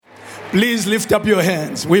Please lift up your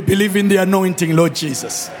hands. We believe in the anointing, Lord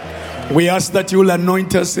Jesus. We ask that you will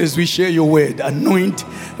anoint us as we share your word. Anoint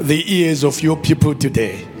the ears of your people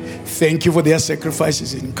today. Thank you for their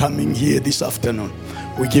sacrifices in coming here this afternoon.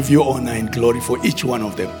 We give you honor and glory for each one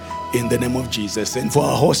of them in the name of Jesus. And for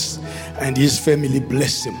our host and his family,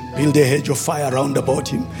 bless him. Build a hedge of fire round about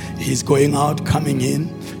him. He's going out, coming in.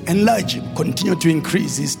 Enlarge him. Continue to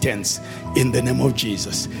increase his tents in the name of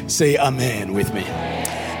Jesus. Say amen with me.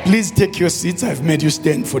 Please take your seats. I've made you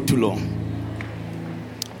stand for too long.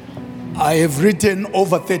 I have written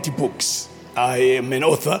over 30 books. I am an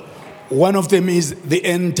author. One of them is the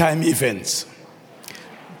end time events.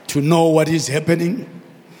 To know what is happening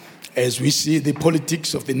as we see the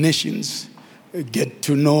politics of the nations, get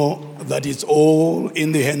to know that it's all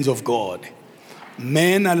in the hands of God.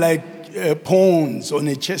 Men are like pawns on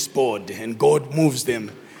a chessboard, and God moves them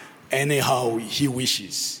anyhow he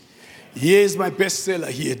wishes. Here's my bestseller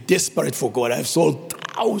here, Desperate for God. I've sold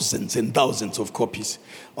thousands and thousands of copies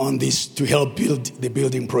on this to help build the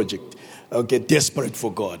building project. Okay, Desperate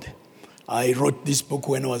for God. I wrote this book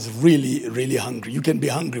when I was really, really hungry. You can be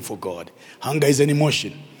hungry for God. Hunger is an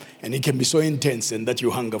emotion, and it can be so intense and that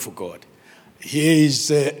you hunger for God. Here is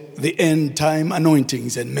the end time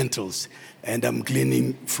anointings and mantles, and I'm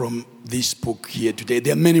gleaning from this book here today.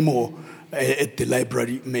 There are many more at the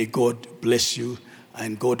library. May God bless you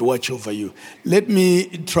and God watch over you. Let me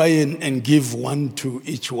try and give one to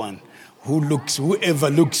each one. Whoever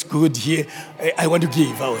looks good here, I want to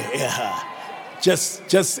give away. Yeah.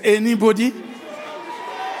 Just anybody.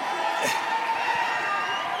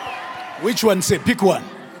 Which one? Say, pick one.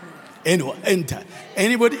 Anyone, enter.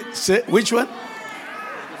 Anybody? Say, which one?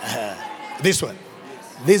 This one.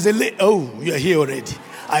 There's a lady. Oh, you're here already.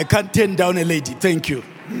 I can't turn down a lady. Thank you.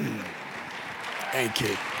 Thank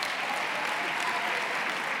you.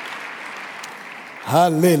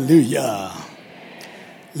 Hallelujah.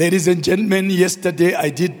 Ladies and gentlemen, yesterday I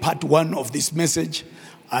did part 1 of this message.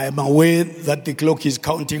 I am aware that the clock is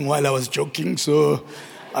counting while I was joking, so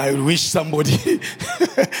I wish somebody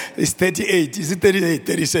is 38. Is it 38?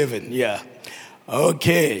 37? Yeah.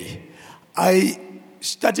 Okay. I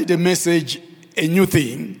started a message, a new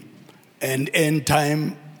thing, and end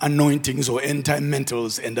time anointings or end time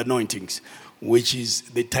mantles and anointings, which is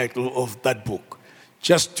the title of that book.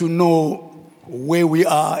 Just to know where we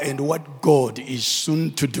are and what God is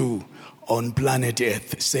soon to do on planet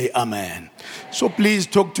Earth. Say amen. So please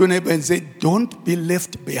talk to your neighbor and say, don't be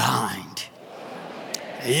left behind.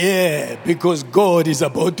 Yeah, because God is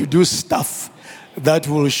about to do stuff that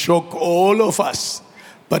will shock all of us.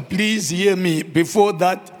 But please hear me. Before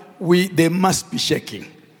that, there must be shaking.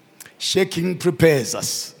 Shaking prepares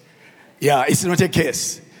us. Yeah, it's not a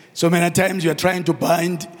case. So many times you are trying to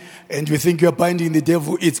bind and you think you are binding the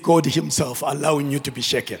devil. It's God himself allowing you to be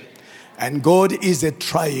shaken. And God is a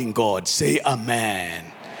trying God. Say amen.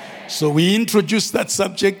 So we introduced that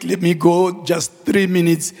subject. Let me go just 3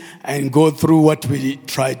 minutes and go through what we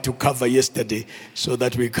tried to cover yesterday so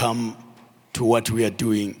that we come to what we are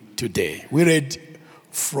doing today. We read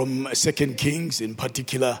from 2 Kings, in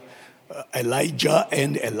particular, Elijah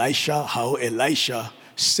and Elisha, how Elisha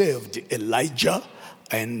saved Elijah.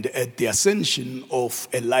 And at the ascension of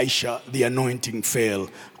Elisha, the anointing fell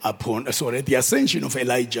upon, at the ascension of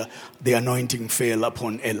Elijah, the anointing fell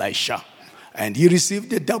upon Elisha. And he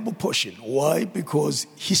received a double portion. Why? Because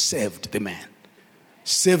he saved the man.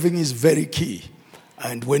 Saving is very key.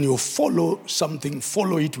 And when you follow something,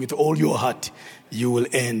 follow it with all your heart, you will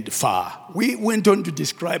end far. We went on to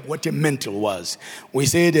describe what a mantle was. We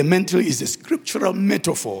said a mantle is a scriptural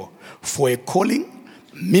metaphor for a calling,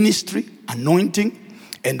 ministry, anointing,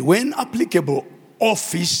 and when applicable,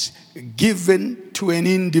 office given to an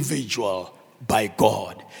individual by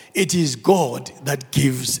God. It is God that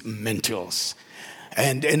gives mantles.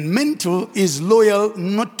 And mantle is loyal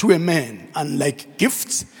not to a man, unlike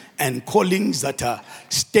gifts and callings that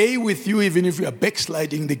stay with you even if you are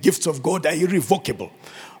backsliding. The gifts of God are irrevocable.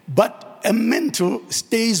 But a mantle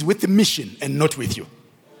stays with the mission and not with you.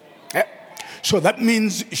 So that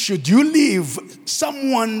means should you leave,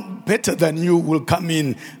 someone better than you will come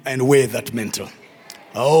in and wear that mantle.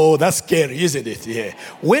 Oh, that's scary, isn't it? Yeah.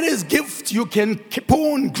 Whereas gift, you can keep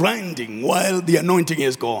on grinding while the anointing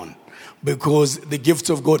is gone because the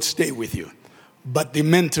gifts of God stay with you. But the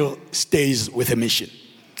mantle stays with a mission.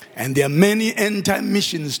 And there are many end-time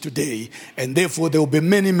missions today, and therefore there will be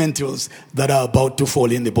many mantles that are about to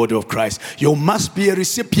fall in the body of Christ. You must be a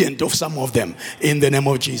recipient of some of them in the name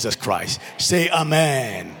of Jesus Christ. Say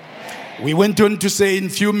amen. We went on to say in a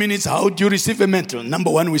few minutes, how do you receive a mantle?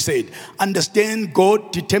 Number 1, we said, understand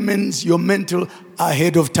God determines your mantle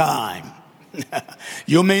ahead of time.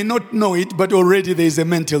 You may not know it, but already there is a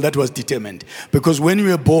mantle that was determined. Because when you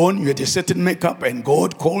were born, you had a certain makeup, and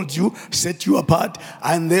God called you, set you apart,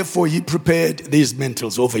 and therefore He prepared these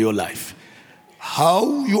mantles over your life.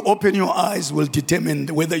 How you open your eyes will determine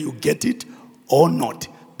whether you get it or not.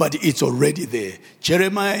 But it's already there.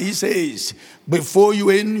 Jeremiah, he says, before you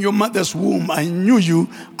were in your mother's womb, I knew you,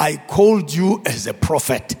 I called you as a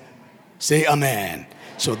prophet. Say amen.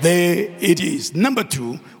 So there it is. Number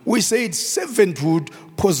 2, we said servanthood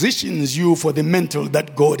positions you for the mantle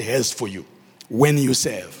that God has for you when you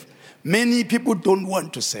serve. Many people don't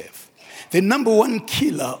want to serve. The number 1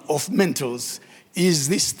 killer of mantles is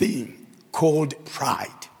this thing called pride.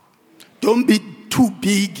 Don't be too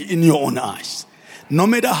big in your own eyes. No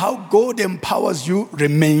matter how God empowers you,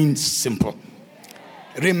 remain simple.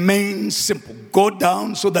 Remain simple. Go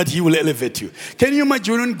down so that He will elevate you. Can you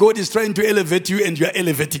imagine when God is trying to elevate you and you are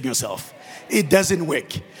elevating yourself? It doesn't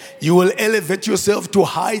work. You will elevate yourself to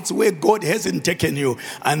heights where God hasn't taken you,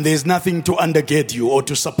 and there's nothing to undergird you or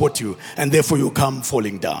to support you, and therefore you come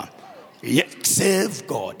falling down. Serve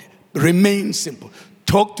God. Remain simple.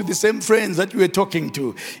 Talk to the same friends that you were talking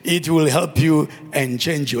to. It will help you and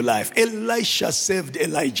change your life. Elisha served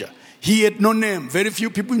Elijah. He had no name. Very few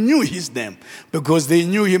people knew his name because they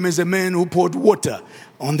knew him as a man who poured water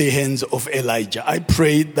on the hands of Elijah. I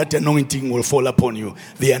pray that anointing will fall upon you.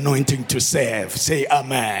 The anointing to serve. Say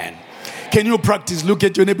amen. Can you practice? Look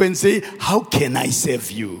at your neighbor and say, how can I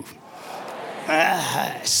serve you?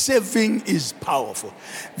 Serving is powerful.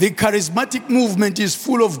 The charismatic movement is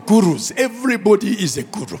full of gurus. Everybody is a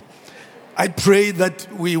guru. I pray that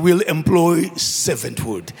we will employ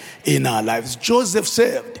servanthood in our lives. Joseph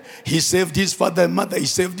served. He saved his father and mother. He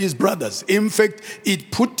saved his brothers. In fact,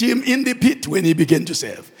 it put him in the pit when he began to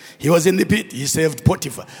serve. He was in the pit. He served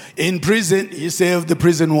Potiphar. In prison, he served the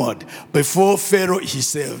prison ward. Before Pharaoh, he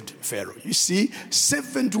served Pharaoh. You see,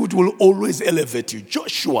 servanthood will always elevate you.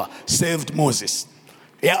 Joshua served Moses.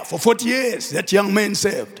 For 40 years, that young man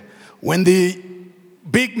served. When the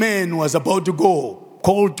big man was about to go,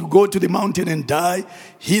 called to go to the mountain and die,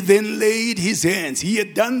 he then laid his hands. He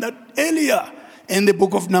had done that earlier in the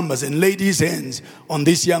book of Numbers and laid his hands on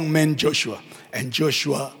this young man, Joshua. And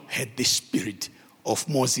Joshua had the spirit of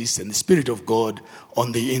Moses and the Spirit of God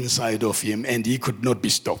on the inside of him, and he could not be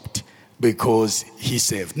stopped because he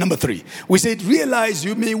served. Number 3, we said, realize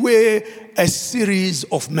you may wear a series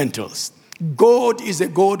of mantles. God is a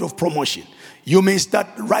God of promotion. You may start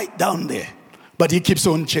right down there, but He keeps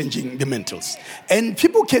on changing the mantles. And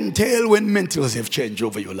people can tell when mantles have changed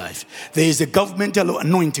over your life. There is a governmental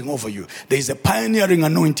anointing over you. There is a pioneering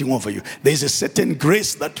anointing over you. There is a certain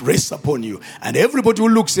grace that rests upon you. And everybody who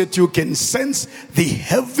looks at you can sense the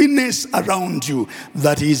heaviness around you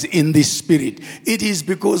that is in the spirit. It is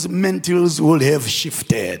because mantles will have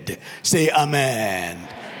shifted. Say amen.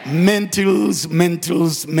 Mantles.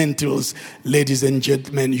 Ladies and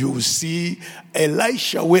gentlemen, you see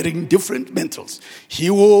Elisha wearing different mantles. He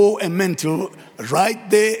wore a mantle right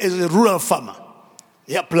there as a rural farmer,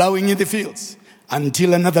 plowing in the fields,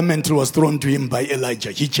 until another mantle was thrown to him by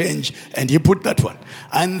Elijah. He changed and he put that one.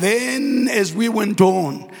 And then as we went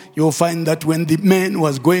on, you'll find that when the man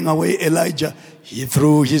was going away, Elijah, he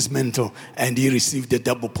threw his mantle and he received a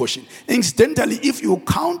double portion. Incidentally, if you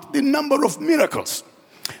count the number of miracles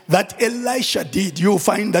that Elisha did, you'll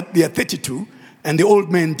find that there are 32 and the old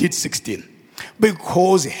man did 16.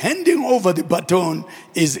 Because handing over the baton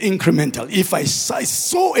is incremental. If I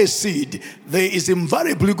sow a seed, there is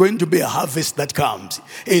invariably going to be a harvest that comes,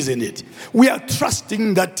 isn't it? We are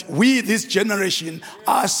trusting that we, this generation,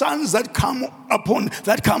 our sons that come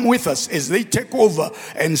with us as they take over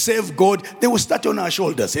and serve God, they will start on our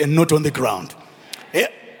shoulders and not on the ground.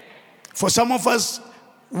 For some of us,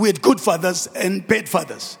 we had good fathers and bad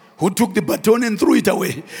fathers who took the baton and threw it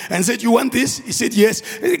away and said, you want this? He said, yes.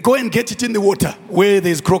 Go and get it in the water where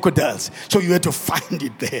there's crocodiles. So you had to find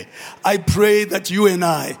it there. I pray that you and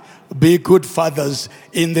I be good fathers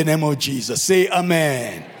in the name of Jesus. Say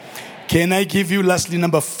amen. Can I give you lastly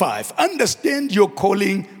number 5? Understand your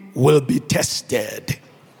calling will be tested.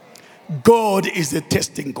 God is a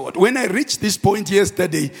testing God. When I reached this point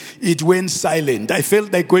yesterday, it went silent. I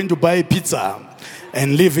felt like going to buy pizza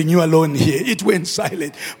and leaving you alone here. It went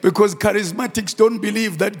silent because charismatics don't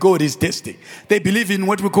believe that God is testing. They believe in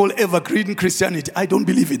what we call evergreen Christianity. I don't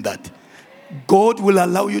believe in that. God will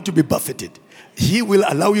allow you to be buffeted. He will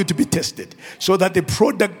allow you to be tested so that the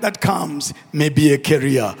product that comes may be a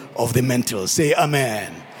carrier of the mantle. Say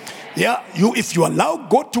amen. If you allow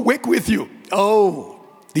God to work with you,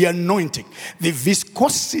 the anointing, the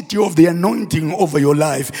viscosity of the anointing over your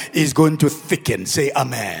life is going to thicken. Say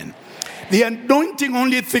amen. The anointing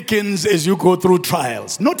only thickens as you go through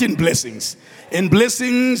trials, not in blessings. In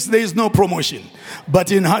blessings, there is no promotion.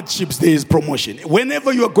 But in hardships, there is promotion.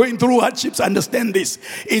 Whenever you are going through hardships, understand this.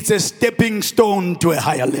 It's a stepping stone to a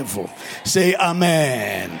higher level. Say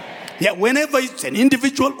amen. Yeah, whenever it's an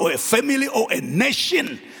individual or a family or a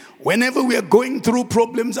nation, whenever we are going through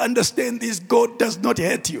problems, understand this. God does not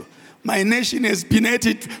hurt you. My nation has been at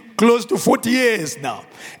it close to 40 years now.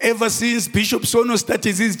 Ever since Bishop Sono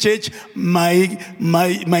started his church, my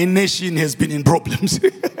nation has been in problems.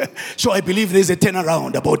 So I believe there's a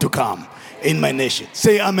turnaround about to come in my nation.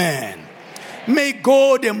 Say amen. May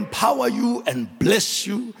God empower you and bless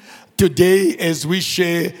you today as we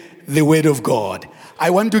share the word of God. I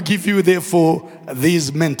want to give you, therefore,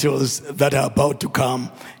 these mantles that are about to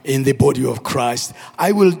come in the body of Christ.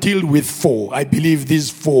 I will deal with 4. I believe these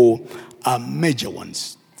 4 are major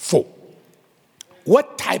ones. 4.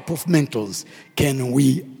 What type of mantles can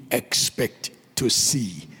we expect to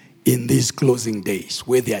see in these closing days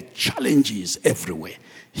where there are challenges everywhere?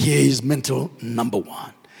 Here is mantle number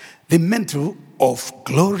 1. The mantle of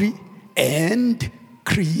glory and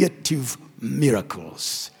creative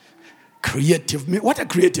miracles. What are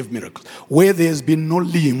creative miracles? Where there's been no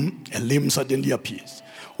limb, a limb suddenly appears.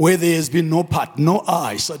 Where there's been no part, no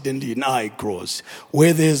eye, suddenly an eye grows.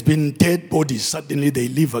 Where there's been dead bodies, suddenly they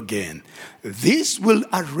live again. This will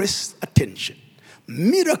arrest attention.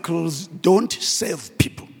 Miracles don't save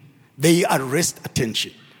people. They arrest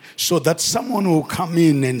attention. So that someone will come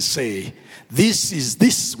in and say, this is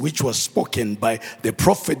this which was spoken by the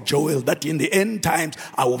prophet Joel, that in the end times,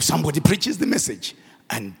 somebody preaches the message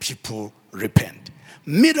and people repent.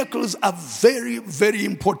 Miracles are very, very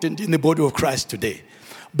important in the body of Christ today.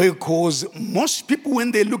 Because most people,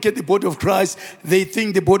 when they look at the body of Christ, they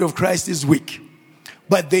think the body of Christ is weak.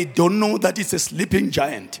 But they don't know that it's a sleeping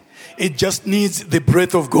giant. It just needs the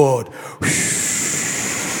breath of God.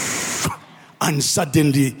 And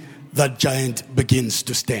suddenly, that giant begins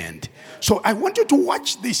to stand. So I want you to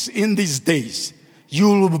watch this in these days. You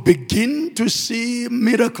will begin to see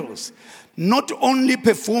miracles. Not only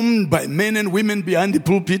performed by men and women behind the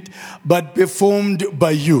pulpit, but performed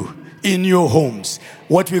by you in your homes.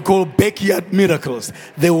 What we call backyard miracles.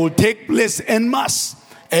 They will take place en masse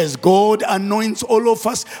as God anoints all of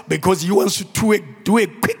us, because He wants to do a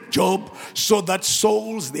quick job so that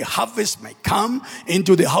souls, the harvest, may come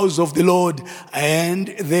into the house of the Lord, and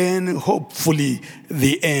then hopefully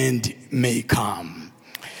the end may come.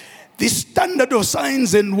 The standard of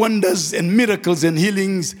signs and wonders and miracles and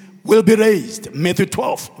healings will be raised. Matthew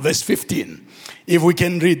 12, verse 15. If we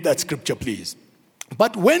can read that scripture, please.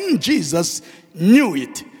 But when Jesus knew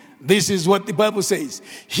it, this is what the Bible says.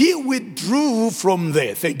 He withdrew from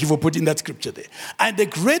there. Thank you for putting that scripture there. And the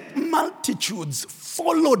great multitudes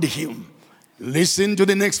followed him. Listen to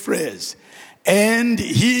the next phrase. And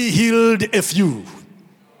he healed a few.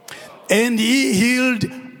 And he healed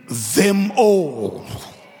them all.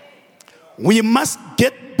 We must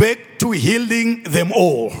get back to healing them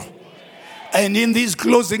all. And in these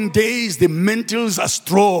closing days, the mantles are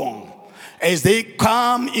strong. As they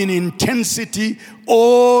come in intensity,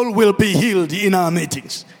 all will be healed in our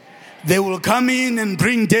meetings. They will come in and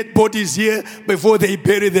bring dead bodies here before they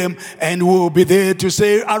bury them, and we will be there to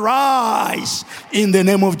say, arise in the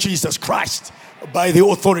name of Jesus Christ, by the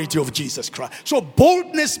authority of Jesus Christ. So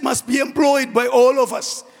boldness must be employed by all of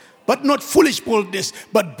us. But not foolish boldness,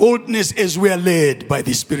 but boldness as we are led by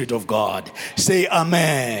the Spirit of God. Say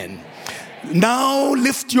amen. Now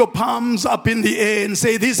lift your palms up in the air and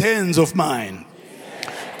say, these hands of mine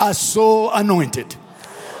are so anointed.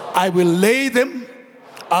 I will lay them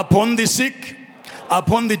upon the sick,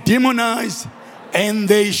 upon the demonized, and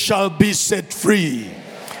they shall be set free.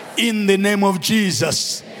 In the name of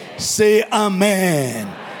Jesus, say amen.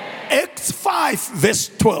 Acts 5 verse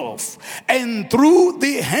 12. And through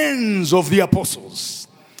the hands of the apostles,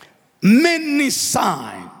 many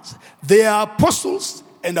signs. They are apostles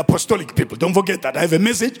and apostolic people. Don't forget that. I have a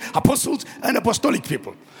message. Apostles and apostolic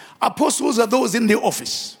people. Apostles are those in the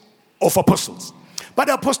office of apostles. But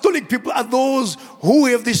apostolic people are those who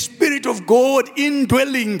have the Spirit of God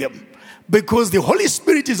indwelling them. Because the Holy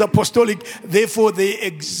Spirit is apostolic, therefore they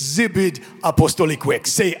exhibit apostolic work.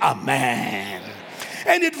 Say amen.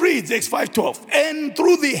 And it reads, Acts 5:12, and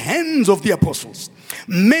through the hands of the apostles,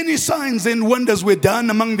 many signs and wonders were done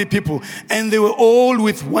among the people, and they were all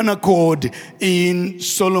with one accord in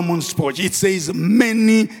Solomon's porch. It says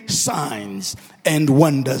many signs and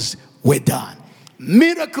wonders were done.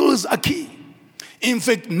 Miracles are key. In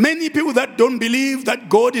fact, many people that don't believe that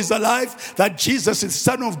God is alive, that Jesus is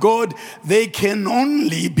Son of God, they can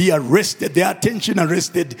only be arrested, their attention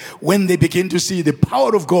arrested, when they begin to see the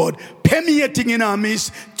power of God permeating in our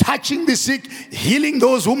midst, touching the sick, healing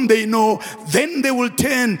those whom they know. Then they will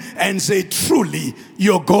turn and say, truly,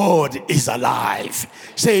 your God is alive.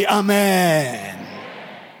 Say amen.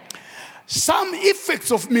 Some effects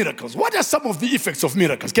of miracles. What are some of the effects of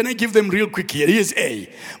miracles? Can I give them real quick here? Here's A.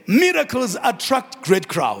 Miracles attract great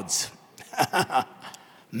crowds.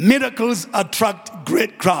 Miracles attract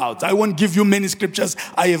great crowds. I won't give you many scriptures.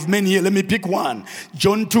 I have many here. Let me pick one.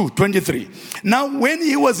 John 2:23. Now when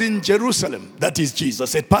he was in Jerusalem, that is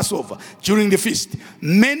Jesus, at Passover, during the feast,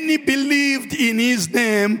 many believed in his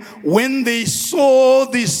name when they saw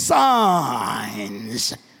the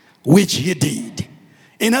signs which he did.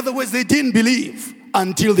 In other words, they didn't believe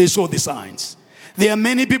until they saw the signs. There are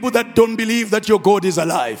many people that don't believe that your God is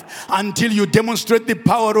alive. Until you demonstrate the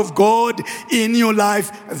power of God in your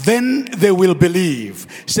life, then they will believe.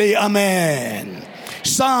 Say amen.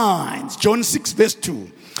 Signs. John 6 verse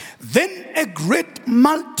 2. Then a great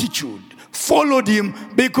multitude followed him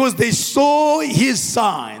because they saw his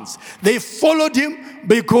signs. They followed him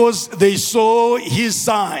because they saw his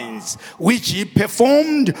signs, which he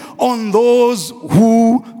performed on those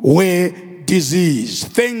who were diseased.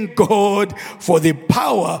 Thank God for the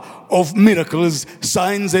power of miracles,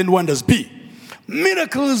 signs, and wonders. B.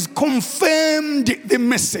 Miracles confirmed the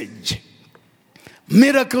message.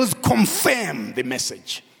 Miracles confirm the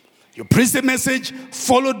message. You preach the message,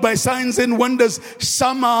 followed by signs and wonders.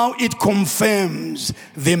 Somehow it confirms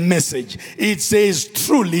the message. It says,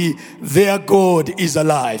 truly, their God is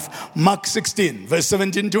alive. Mark 16, verse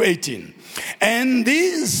 17 to 18. And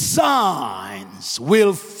these signs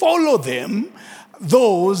will follow them,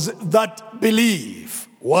 those that believe.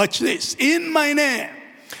 Watch this. In my name,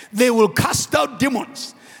 they will cast out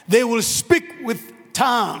demons. They will speak with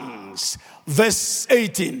tongues. Verse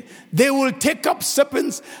 18, they will take up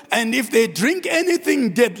serpents, and if they drink anything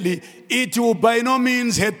deadly, it will by no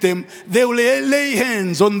means hurt them. They will lay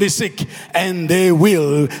hands on the sick, and they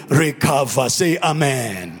will recover. Say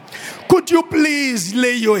amen. Could you please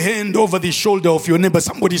lay your hand over the shoulder of your neighbor,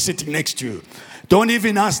 somebody sitting next to you? Don't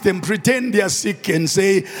even ask them. Pretend they are sick and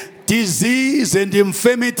say, disease and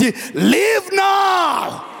infirmity, leave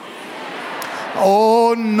now.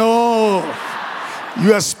 Oh no.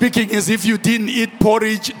 You are speaking as if you didn't eat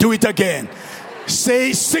porridge. Do it again.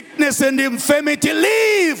 Say, sickness and infirmity,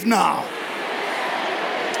 leave now.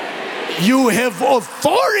 You have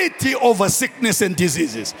authority over sickness and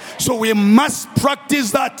diseases. So we must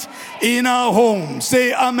practice that in our home.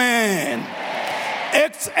 Say amen.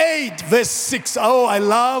 Acts 8 verse 6. Oh, I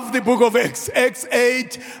love the book of Acts. Acts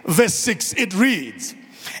 8 verse 6. It reads,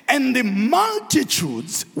 and the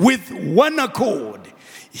multitudes with one accord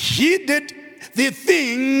heeded the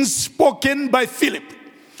things spoken by Philip,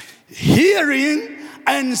 hearing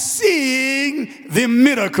and seeing the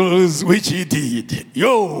miracles which he did.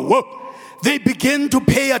 They began to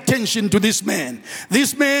pay attention to this man.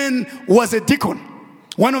 This man was a deacon,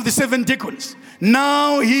 one of the 7 deacons.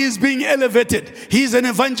 Now he is being elevated. He's an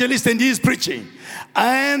evangelist and he is preaching.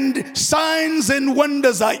 And signs and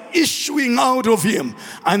wonders are issuing out of him.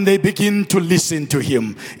 And they begin to listen to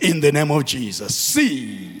him in the name of Jesus.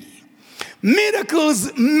 See.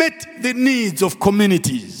 Miracles met the needs of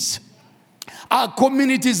communities. Our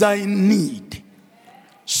communities are in need.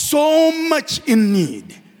 So much in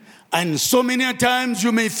need. And so many times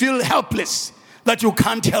you may feel helpless that you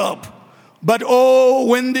can't help. But oh,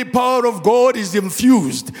 when the power of God is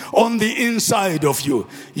infused on the inside of you,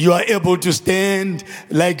 you are able to stand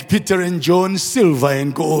like Peter and John. Silver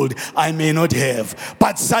and gold I may not have,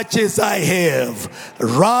 but such as I have,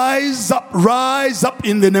 rise up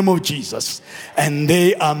in the name of Jesus, and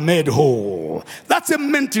they are made whole. That's a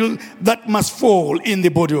mantle that must fall in the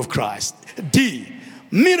body of Christ. D.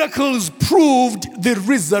 Miracles proved the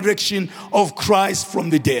resurrection of Christ from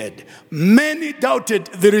the dead. Many doubted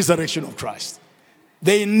the resurrection of Christ.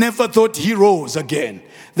 They never thought he rose again.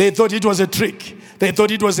 They thought it was a trick. They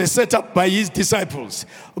thought it was a setup by his disciples.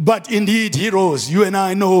 But indeed he rose. You and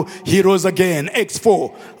I know he rose again. Acts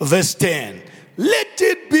 4 verse 10. Let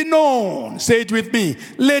it be known. Say it with me.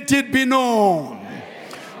 Let it be known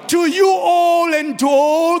to you all and to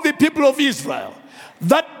all the people of Israel,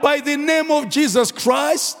 that by the name of Jesus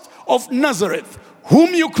Christ of Nazareth,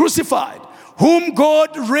 whom you crucified, whom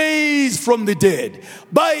God raised from the dead,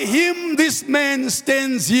 by him this man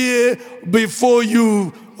stands here before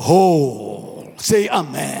you whole. Say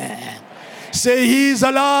amen. Say he's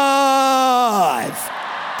alive.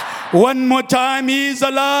 One more time, he's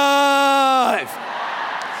alive.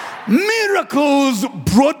 Miracles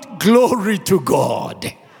brought glory to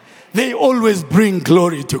God. They always bring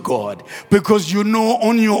glory to God, because you know,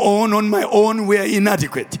 on your own, on my own, we are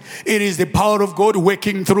inadequate. It is the power of God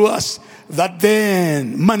working through us that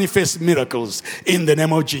then manifests miracles in the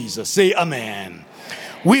name of Jesus. Say amen.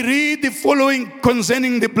 We read the following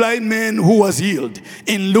concerning the blind man who was healed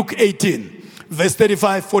in Luke 18. Verse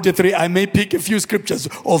 35, 43, I may pick a few scriptures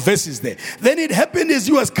or verses there. Then it happened as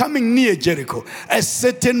he was coming near Jericho, a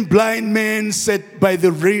certain blind man sat by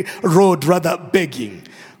the road, begging.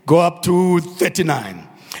 Go up to 39.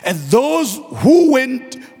 And those who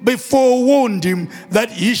went before warned him that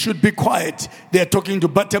he should be quiet. They are talking to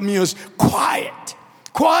Bartimaeus, quiet,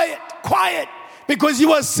 quiet, quiet. Because he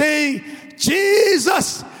was saying,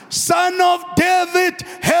 Jesus, Son of David,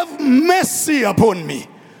 have mercy upon me.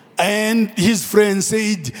 And his friend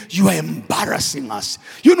said, you are embarrassing us.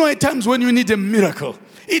 You know, at times when you need a miracle,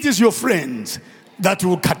 it is your friends that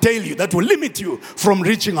will curtail you, that will limit you from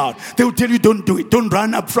reaching out. They will tell you, don't do it. Don't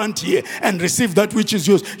run up front here and receive that which is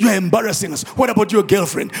yours. You are embarrassing us. What about your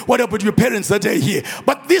girlfriend? What about your parents that are here?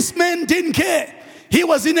 But this man didn't care. He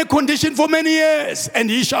was in a condition for many years, and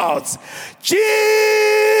he shouts, Jesus,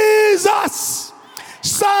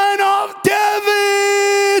 Son of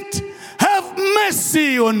David, have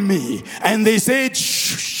mercy on me. And they said,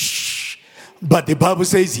 shh. But the Bible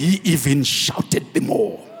says he even shouted the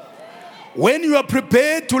more. When you are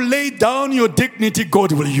prepared to lay down your dignity,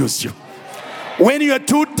 God will use you. When you are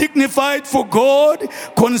too dignified for God,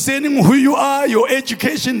 concerning who you are, your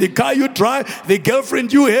education, the car you drive, the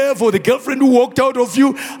girlfriend you have, or the girlfriend who walked out of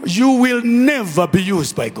you, you will never be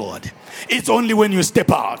used by God. It's only when you step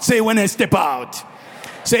out. Say, when I step out.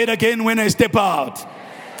 Say it again, when I step out.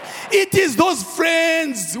 It is those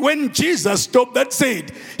friends when Jesus stopped that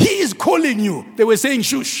said, he is calling you. They were saying,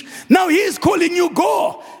 shush. Now he is calling you,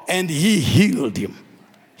 go. And he healed him.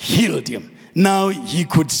 Healed him. Now he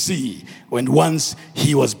could see when once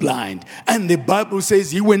he was blind. And the Bible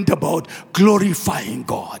says he went about glorifying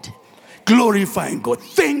God. Glorifying God.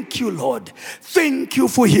 Thank you, Lord. Thank you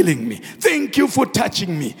for healing me. Thank you for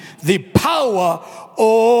touching me. The power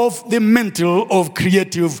of the mental of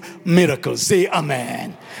creative miracles. Say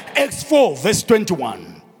amen. Acts 4 verse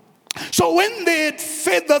 21. So when they had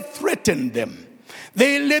further threatened them,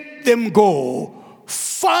 they let them go,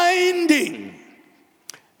 finding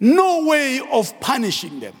no way of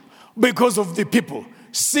punishing them because of the people,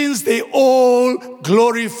 since they all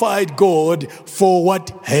glorified God for what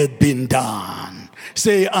had been done.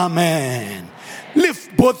 Say amen.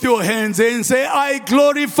 Lift both your hands and say, I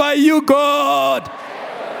glorify you, God.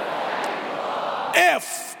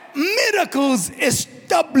 F, miracles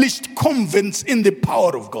established convents in the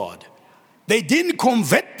power of God. They didn't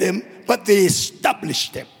convert them, but they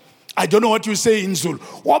established them. I don't know what you say in Zulu.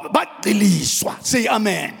 But say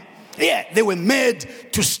amen. Yeah, they were made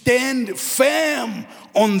to stand firm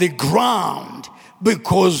on the ground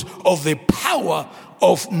because of the power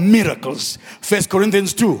of miracles. 1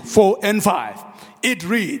 Corinthians 2, 4 and 5. It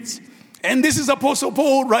reads, and this is Apostle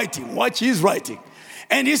Paul writing. Watch, he's writing.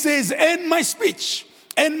 And he says, and my speech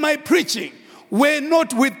and my preaching were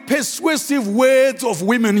not with persuasive words of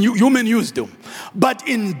women, human wisdom, but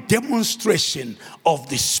in demonstration of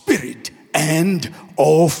the Spirit and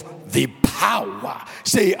of the power.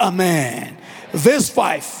 Say amen. Verse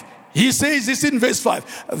 5. He says this in verse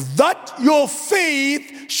 5. That your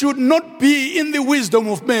faith should not be in the wisdom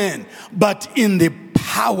of man, but in the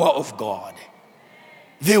power of God.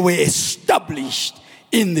 They were established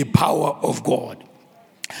in the power of God.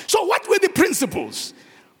 So what were the principles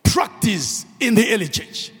practiced in the early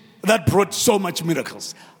church that brought so much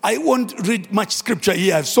miracles? I won't read much scripture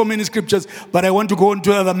here. I have so many scriptures, but I want to go on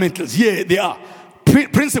to other metals. Here they are.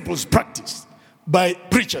 Principles practiced by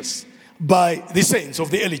preachers, by the saints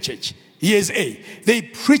of the early church. Here's A. They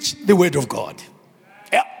preached the word of God.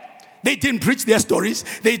 Yeah. They didn't preach their stories.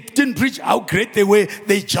 They didn't preach how great they were.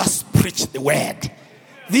 They just preached the word.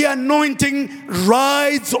 The anointing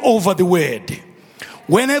rides over the word.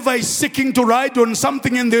 Whenever it's seeking to ride on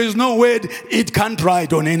something and there is no word, it can't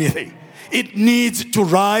ride on anything. It needs to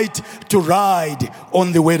ride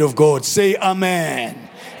on the word of God. Say amen.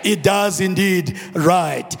 It does indeed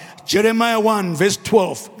ride. Jeremiah 1 verse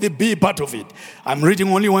 12, the B part of it. I'm reading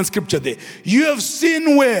only one scripture there. You have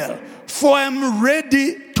seen well, for I am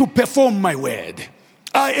ready to perform my word.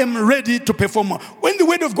 I am ready to perform. When the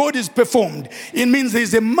word of God is performed, it means there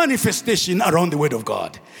is a manifestation around the word of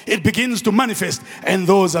God. It begins to manifest, and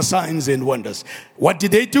those are signs and wonders. What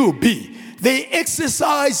did they do? B, they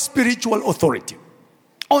exercise spiritual authority.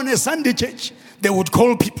 On a Sunday church, they would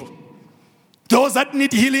call people, those that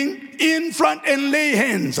need healing, in front and lay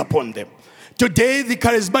hands upon them. Today, the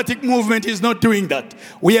charismatic movement is not doing that.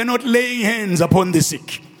 We are not laying hands upon the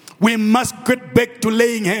sick. We must get back to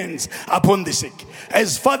laying hands upon the sick.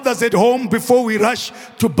 As fathers at home, before we rush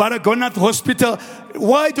to Baragwanath Hospital,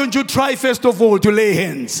 why don't you try first of all to lay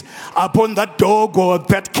hands upon that dog or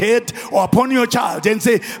that cat or upon your child and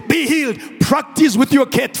say, be healed. Practice with your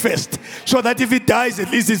cat first, so that if it dies,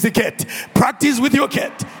 at least it's the cat. Practice with your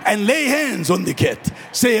cat and lay hands on the cat.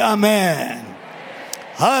 Say amen.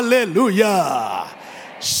 Hallelujah.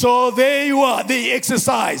 So there you are. They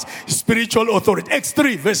exercise spiritual authority. Acts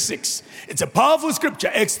 3 verse 6. It's a powerful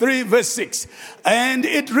scripture. Acts 3 verse 6. And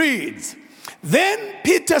it reads, then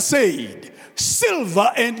Peter said,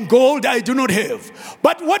 silver and gold I do not have,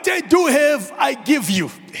 but what I do have I give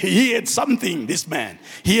you. He had something, this man.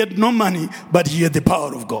 He had no money, but he had the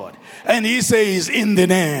power of God. And he says, in the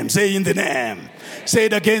name. Say in the name. Say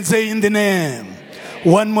it again. Say in the name.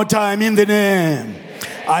 One more time. In the name.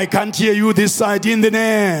 I can't hear you this side. In the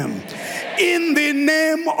name. In the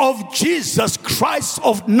name of Jesus Christ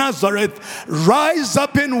of Nazareth, rise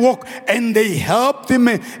up and walk. And they helped him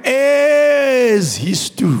as he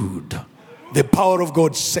stood. The power of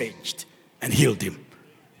God surged and healed him.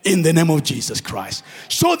 In the name of Jesus Christ.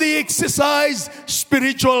 So they exercise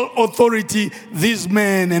spiritual authority, these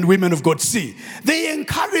men and women of God. See, they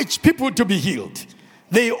encourage people to be healed.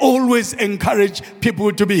 They always encourage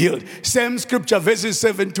people to be healed. Same scripture, verses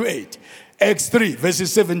 7 to 8. Acts 3,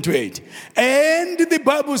 verses 7 to 8. And the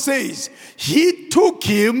Bible says, he took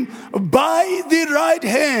him by the right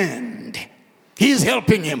hand. He's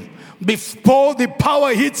helping him before the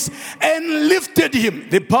power hits and lifted him.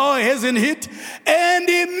 The power hasn't hit. And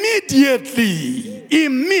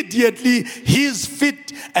immediately his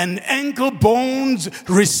feet and ankle bones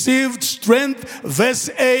received strength. Verse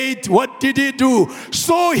 8, what did he do?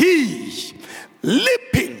 So he,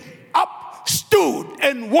 leaping up, stood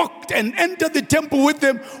and walked and entered the temple with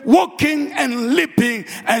them, walking and leaping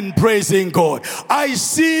and praising God. I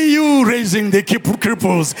see you raising the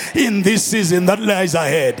cripples in this season that lies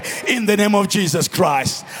ahead. In the name of Jesus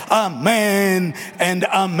Christ. Amen and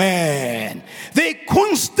amen. They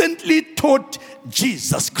constantly taught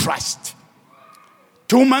Jesus Christ.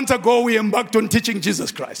 2 months ago, we embarked on teaching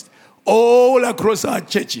Jesus Christ. All across our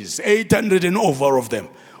churches, 800 and over of them.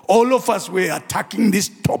 All of us were attacking this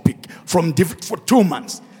topic for 2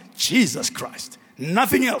 months. Jesus Christ.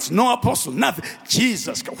 Nothing else. No apostle. Nothing.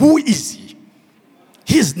 Jesus Christ. Who is he?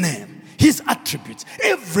 His name. His attributes.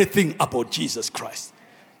 Everything about Jesus Christ.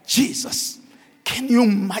 Jesus. Can you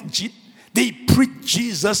imagine? They preached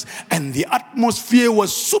Jesus and the atmosphere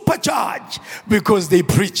was supercharged because they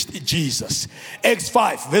preached Jesus. Acts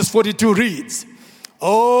 5 verse 42 reads,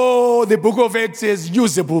 oh, the book of Acts says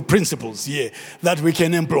usable principles here that we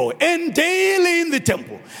can employ. And daily in the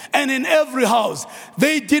temple and in every house,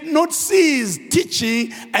 they did not cease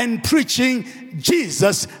teaching and preaching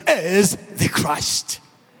Jesus as the Christ.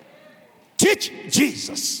 Teach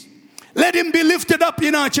Jesus. Let him be lifted up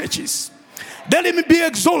in our churches. Let him be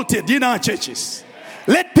exalted in our churches.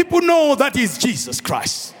 Let people know that is Jesus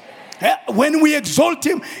Christ. When we exalt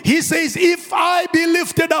him, he says, if I be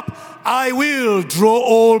lifted up, I will draw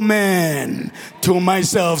all men to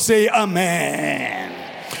myself. Say amen.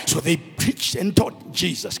 So they preached and taught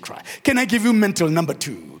Jesus Christ. Can I give you mental number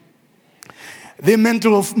 2? The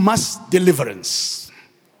mental of mass deliverance.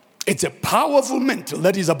 It's a powerful mental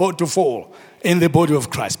that is about to fall in the body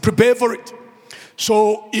of Christ. Prepare for it.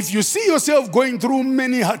 So if you see yourself going through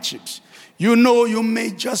many hardships, you know you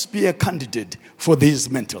may just be a candidate for these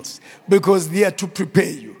mentals because they are to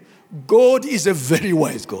prepare you. God is a very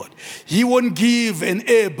wise God. He won't give an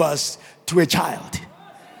Airbus to a child.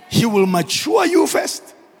 He will mature you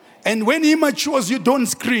first. And when he matures you, don't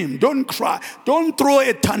scream, don't cry, don't throw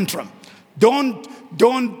a tantrum.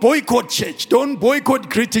 Don't boycott church. Don't boycott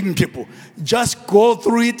greeting people. Just go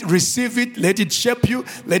through it, receive it, let it shape you,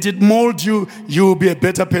 let it mold you. You will be a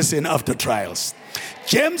better person after trials.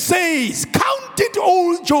 James says, count it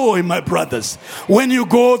all joy, my brothers, when you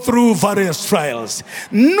go through various trials,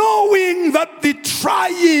 knowing that the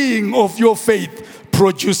trying of your faith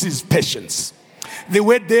produces patience. The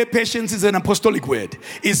word there, patience, is an apostolic word.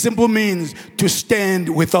 It simply means to stand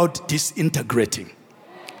without disintegrating.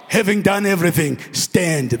 Having done everything,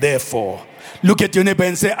 stand therefore. Look at your neighbor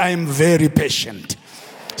and say, I am very patient.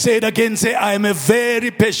 Say it again, say, I am a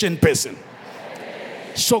very patient person.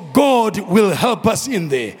 So God will help us in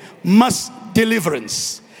there. Mass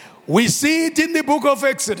deliverance. We see it in the book of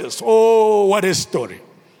Exodus. Oh, what a story.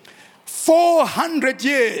 400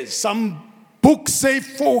 years. Some books say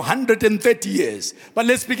 430 years. But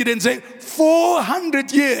let's begin and say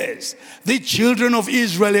 400 years. The children of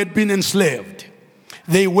Israel had been enslaved.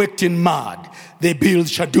 They worked in mud. They built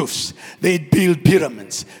shadoofs. They built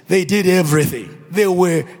pyramids. They did everything. They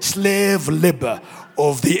were slave labor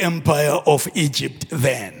of the empire of Egypt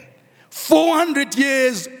then. 400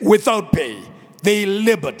 years without pay. They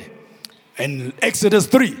labored. And Exodus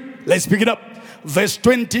 3, let's pick it up. Verse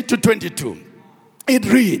 20 to 22. It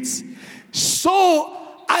reads, "So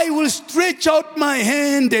I will stretch out my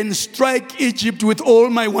hand and strike Egypt with all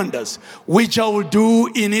my wonders, which I will do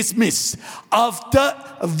in its midst. After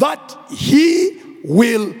that, he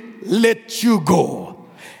will let you go."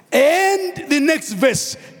 And the next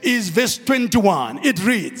verse is verse 21. It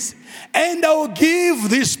reads, "And I will give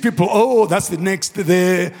these people," oh, that's the next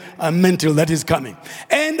mental that is coming.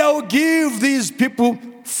 "And I will give these people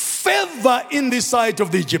favor in the sight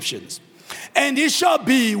of the Egyptians. And it shall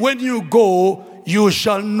be when you go, you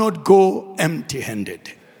shall not go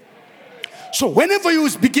empty-handed." So whenever you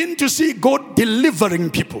begin to see God delivering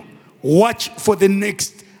people, watch for the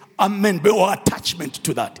next amendment or attachment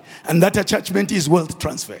to that. And that attachment is wealth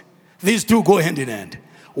transfer. These two go hand in hand.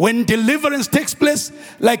 When deliverance takes place,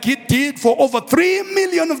 like it did for over 3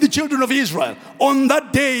 million of the children of Israel, on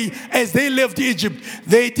that day as they left Egypt,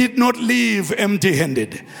 they did not leave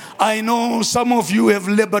empty-handed. I know some of you have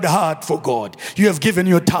labored hard for God. You have given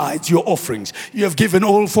your tithes, your offerings. You have given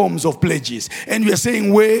all forms of pledges. And you are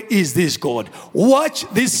saying, where is this God? Watch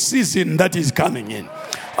this season that is coming in.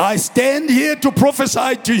 I stand here to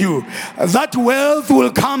prophesy to you that wealth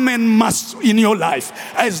will come en masse in your life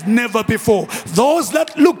as never before. Those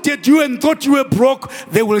that looked at you and thought you were broke,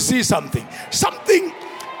 they will see something.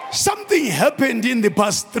 Something happened in the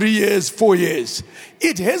past 3 years, 4 years.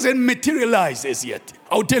 It hasn't materialized as yet.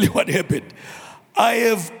 I'll tell you what happened. I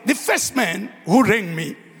have the first man who rang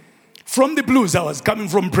me from the blues. I was coming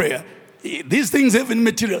from prayer. These things haven't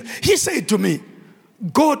materialized. He said to me,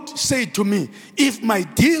 God said to me, if my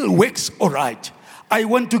deal works all right, I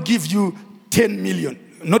want to give you 10 million,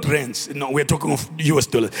 not rands, no, we're talking of US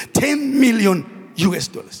dollars, 10 million US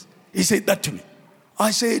dollars. He said that to me. I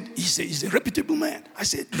said, he's a reputable man. I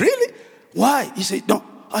said, really? Why? He said, no,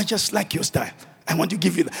 I just like your style. I want to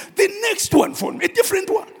give you that. The next one for me, a different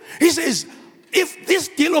one. He says, if this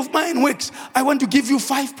deal of mine works, I want to give you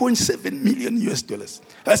 5.7 million US dollars.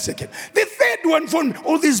 That's second. The third one for me,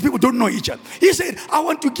 all these people don't know each other. He said, I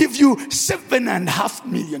want to give you $7.5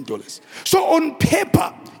 million. So on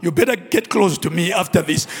paper, you better get close to me after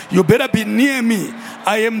this. You better be near me.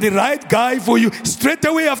 I am the right guy for you. Straight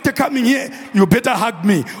away after coming here, you better hug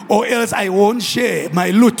me, or else I won't share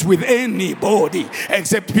my loot with anybody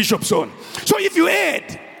except Bishop's son. So if you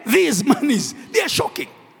add these monies, they are shocking.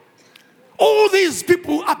 All these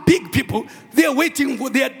people are big people. They are waiting for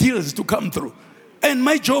their deals to come through. And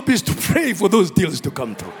my job is to pray for those deals to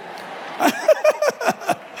come through.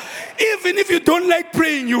 Even if you don't like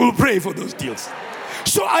praying, you will pray for those deals.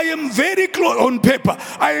 So I am very close on paper.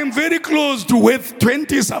 I am very close to worth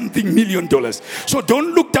 20-something million dollars. So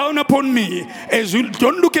don't look down upon me. As you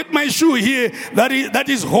don't look at my shoe here that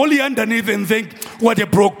is holy underneath and think, what a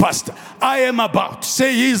broke pastor. I am about.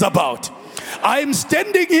 Say he is about. I am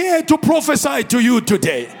standing here to prophesy to you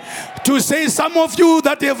today. To say some of you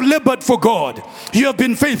that have labored for God, you have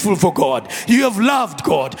been faithful for God, you have loved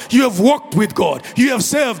God, you have walked with God, you have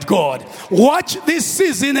served God. Watch this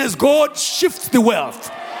season as God shifts the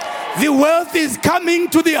wealth. The wealth is coming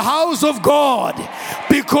to the house of God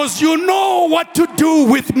because you know what to do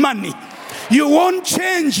with money. You won't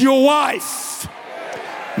change your wife.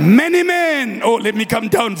 Many men, oh, let me come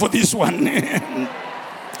down for this one.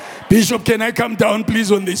 Bishop, can I come down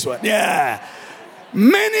please on this one? Yeah.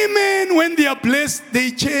 Many men, when they are blessed,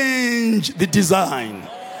 they change the design.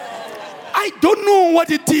 I don't know what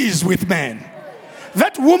it is with men.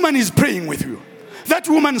 That woman is praying with you. That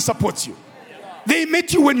woman supports you. They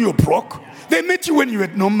met you when you were broke. They met you when you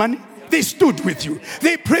had no money. They stood with you.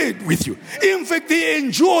 They prayed with you. In fact, they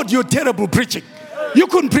endured your terrible preaching. You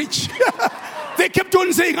couldn't preach. They kept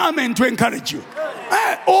on saying amen to encourage you.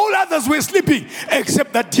 All others were sleeping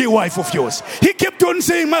except that dear wife of yours. He kept on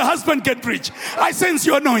saying, my husband can preach. I sense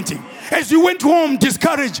your anointing. As you went home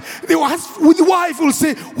discouraged, the wife will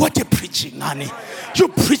say, what a preaching, honey. You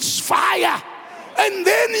preach fire. And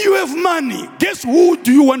then you have money. Guess who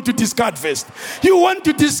do you want to discard first? You want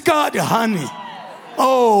to discard honey.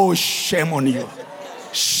 Oh, shame on you.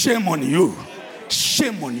 Shame on you.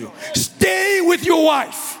 Shame on you. Stay with your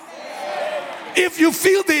wife. If you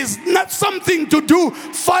feel there's not something to do,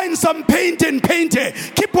 find some paint and paint it.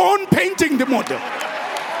 Keep on painting the model.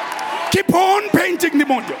 Keep on painting the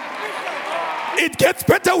model. It gets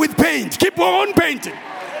better with paint. Keep on painting.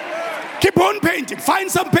 Keep on painting. Find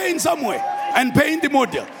some paint somewhere and paint the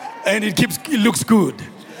model. And it looks good.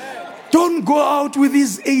 Don't go out with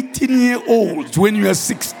these 18-year-olds when you are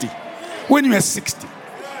 60. When you are 60.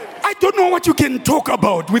 I don't know what you can talk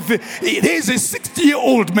about with there's a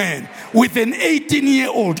 60-year-old man with an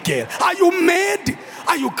 18-year-old girl. Are you mad?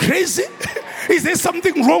 Are you crazy? Is there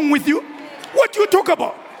something wrong with you? What do you talk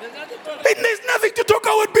about? There's nothing to talk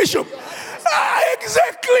about, Bishop.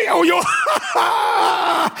 Exactly. Oh,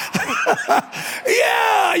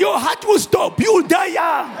 yeah, your heart will stop. You'll die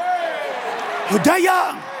young. You die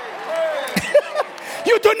young.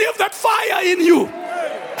 You don't have that fire in you.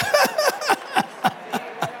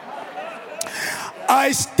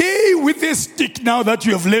 I stay with a stick now that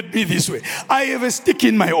you have led me this way. I have a stick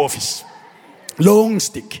in my office. Long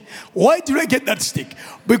stick. Why did I get that stick?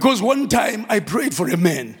 Because one time I prayed for a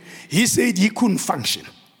man. He said he couldn't function.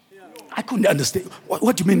 I couldn't understand.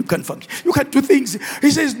 What do you mean you can't function? You can't do things.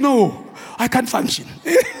 He says, no, I can't function.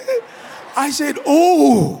 I said,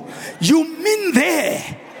 oh, you mean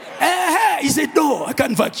there? He said, no, I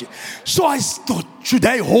can't function. So I thought, should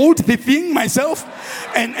I hold the thing myself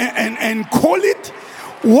and call it?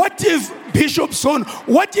 What if Bishop's son,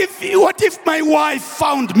 what if my wife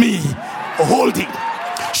found me holding?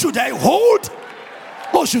 Should I hold?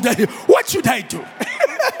 Or what should I do?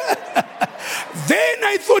 Then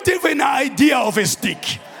I thought of an idea of a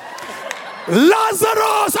stick.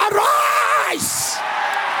 Lazarus, arise!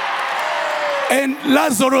 And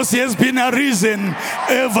Lazarus has been arisen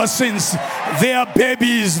ever since. There are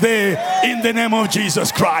babies there in the name of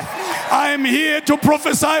Jesus Christ. I am here to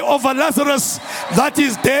prophesy over Lazarus that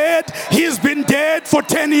is dead. He's been dead for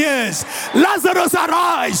 10 years. Lazarus,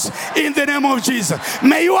 arise in the name of Jesus.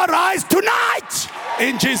 May you arise tonight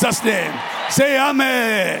in Jesus' name. Say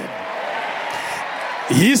amen.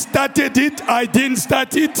 He started it. I didn't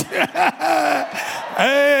start it.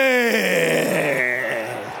 Hey.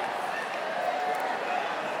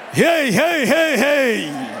 Hey, hey, hey,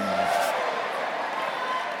 hey.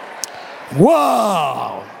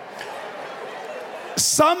 Wow.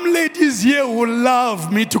 Some ladies here will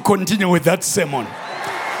love me to continue with that sermon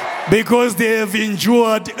because they have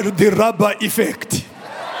endured the rubber effect.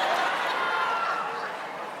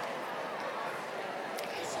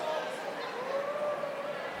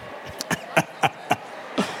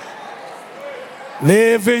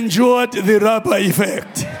 They have endured the rubber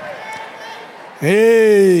effect.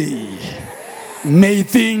 Hey, may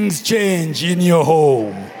things change in your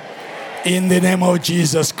home. In the name of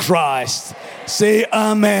Jesus Christ. Say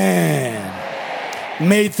amen.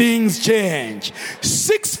 May things change.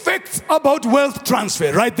 6 facts about wealth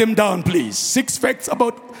transfer. Write them down, please. 6 facts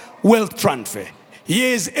about wealth transfer.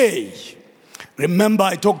 Here's A. Remember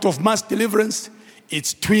I talked of mass deliverance.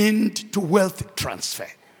 It's twinned to wealth transfer.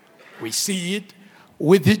 We see it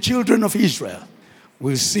with the children of Israel.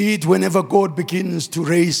 We'll see it whenever God begins to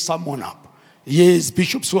raise someone up. Yes,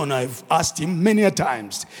 Bishop Swan, I've asked him many a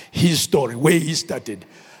times his story, where he started.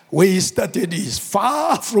 Where he started is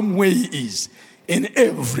far from where he is in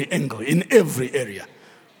every angle, in every area.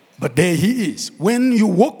 But there he is. When you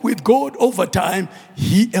walk with God over time,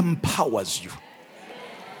 he empowers you.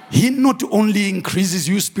 He not only increases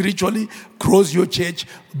you spiritually, grows your church,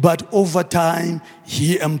 but over time,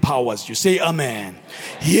 he empowers you. Say amen.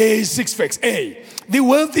 Here is 6 facts. A, the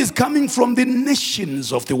wealth is coming from the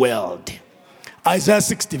nations of the world. Isaiah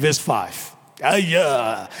 60 verse 5.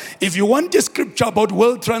 If you want a scripture about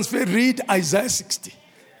wealth transfer, read Isaiah 60.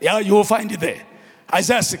 Yeah, you will find it there.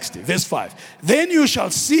 Isaiah 60 verse 5. Then you shall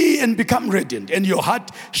see and become radiant, and your heart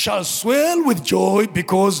shall swell with joy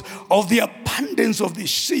because of the abundance of the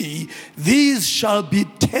sea. These shall be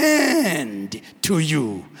turned to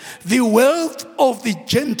you. The wealth of the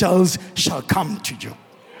Gentiles shall come to you.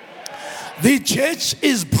 The church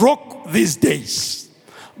is broke these days,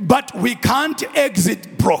 but we can't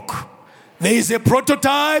exit broke. There is a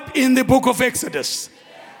prototype in the book of Exodus.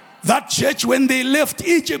 That church, when they left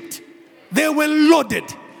Egypt, they were loaded.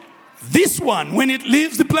 This one, when it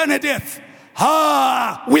leaves the planet Earth,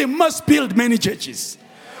 we must build many churches.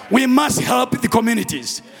 We must help the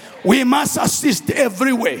communities. We must assist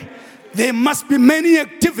everywhere. There must be many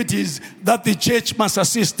activities that the church must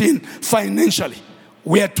assist in financially.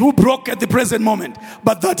 We are too broke at the present moment,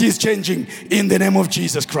 but that is changing in the name of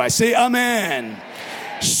Jesus Christ. Say amen.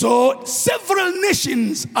 So several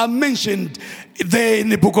nations are mentioned there in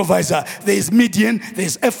the book of Isaiah. There's Midian,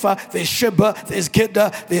 there's Ephah, there's Sheba, there's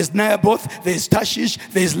Kedar, there's Naboth, there's Tarshish,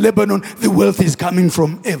 there's Lebanon. The wealth is coming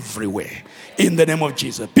from everywhere in the name of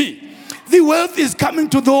Jesus. B, the wealth is coming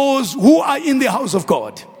to those who are in the house of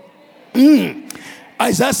God.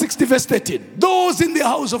 Isaiah 60 verse 13. Those in the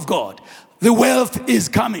house of God, the wealth is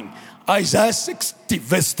coming. Isaiah 60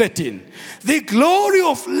 verse 13. The glory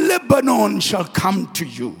of Lebanon shall come to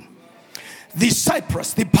you. the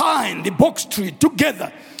cypress, the pine, the box tree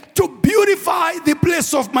together to beautify the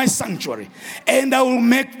place of my sanctuary. And I will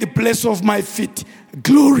make the place of my feet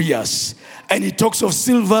glorious. And he talks of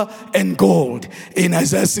silver and gold in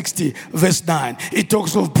Isaiah 60 verse 9. It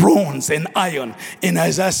talks of bronze and iron in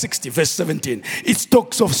Isaiah 60 verse 17. It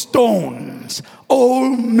talks of stones, all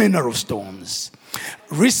manner of stones.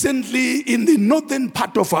 Recently in the northern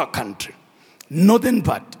part of our country, northern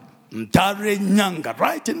part, Mtare Nyanga,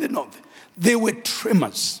 right in the north, there were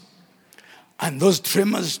tremors. And those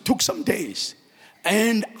tremors took some days.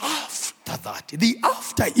 And after that, the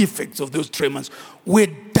after effects of those tremors were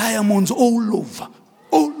diamonds all over,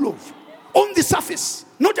 on the surface,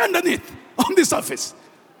 not underneath, on the surface,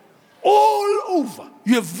 all over.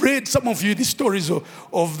 You have read, some of you, the stories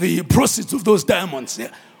of the proceeds of those diamonds.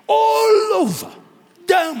 Yeah? All over,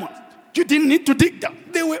 diamonds. You didn't need to dig them.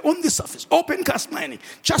 They were on the surface, open cast mining,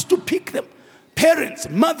 just to pick them. Parents,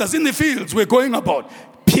 mothers in the fields were going about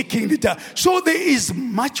picking the diamonds. So there is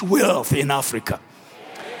much wealth in Africa.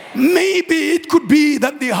 Maybe it could be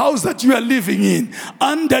that the house that you are living in,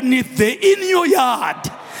 underneath there, in your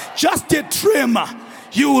yard, just a tremor,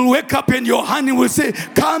 you will wake up and your honey will say,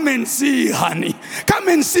 come and see, honey. Come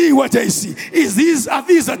and see what I see. Are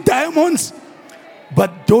these diamonds?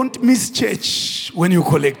 But don't miss church when you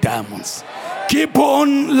collect diamonds. Keep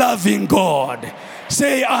on loving God.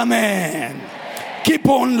 Say amen. Keep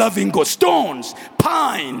on loving God. Stones,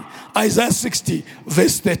 pine, Isaiah 60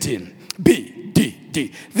 verse 13. B.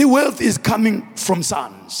 The wealth is coming from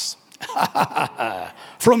sons.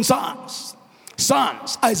 From sons.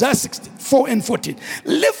 Sons. Isaiah 64 and 14.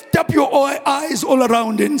 Lift up your eyes all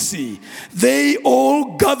around and see. They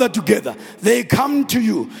all gather together. They come to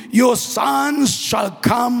you. Your sons shall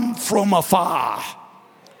come from afar.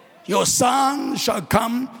 Your sons shall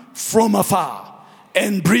come from afar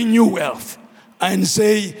and bring you wealth and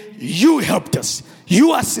say, you helped us.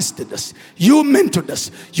 You assisted us. You mentored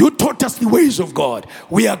us. You taught us the ways of God.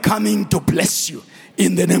 We are coming to bless you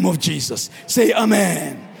in the name of Jesus. Say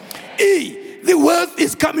amen. E, the wealth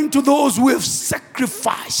is coming to those who have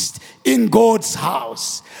sacrificed in God's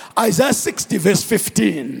house. Isaiah 60 verse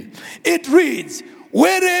 15. It reads,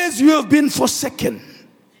 whereas you have been forsaken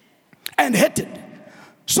and hated,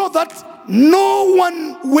 so that no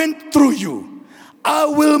one went through you, I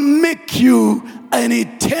will make you an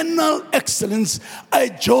eternal excellence, a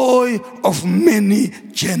joy of many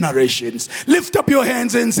generations. Lift up your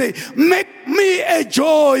hands and say, make me a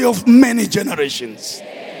joy of many generations.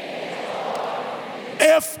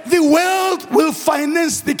 If the world will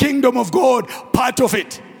finance the kingdom of God, part of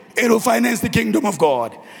it will finance the kingdom of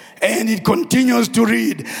God. And it continues to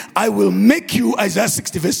read, I will make you, Isaiah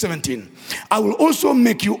 60 verse 17, I will also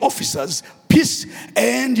make you officers, peace,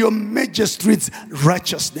 and your magistrates,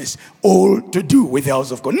 righteousness, all to do with the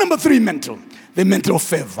house of God. Number 3, mental. The mental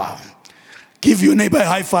favor. Give your neighbor a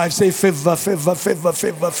high five. Say favor, favor, favor,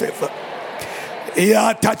 favor, favor.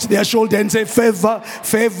 Yeah, touch their shoulder and say favor,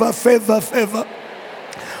 favor, favor, favor.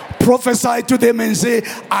 Prophesy to them and say,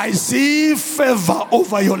 I see favor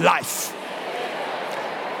over your life.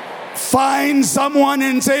 Find someone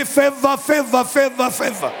and say favor, favor, favor,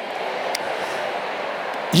 favor.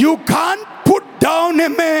 You can't put down a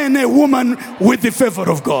man, a woman with the favor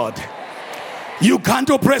of God. You can't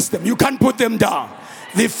oppress them. You can't put them down.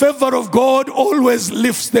 The favor of God always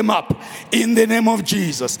lifts them up in the name of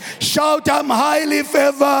Jesus. Shout, I'm highly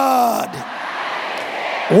favored.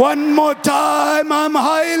 One more time, I'm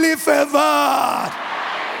highly favored.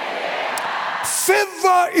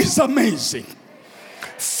 Favor is amazing.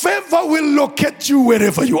 Favor will locate you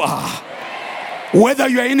wherever you are. Whether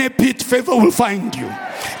you are in a pit, favor will find you.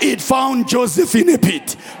 It found Joseph in a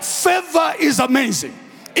pit. Favor is amazing.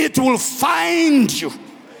 It will find you.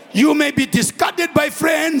 You may be discarded by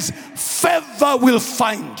friends. Favor will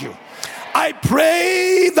find you. I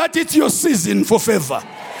pray that it's your season for favor.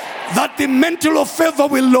 That the mantle of favor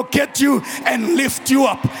will locate you and lift you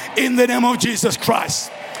up in the name of Jesus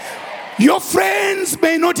Christ. Your friends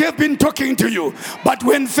may not have been talking to you, but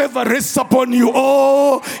when favor rests upon you,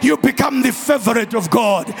 you become the favorite of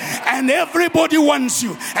God. And everybody wants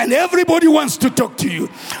you, and everybody wants to talk to you.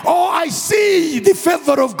 I see the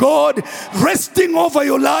favor of God resting over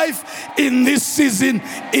your life in this season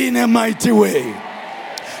in a mighty way.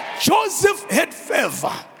 Joseph had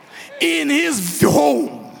favor in his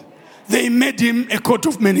home. They made him a coat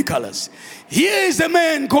of many colors. Here is a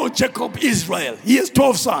man called Jacob, Israel. He has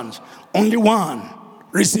 12 sons. Only one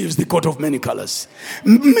receives the coat of many colors.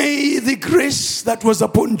 May the grace that was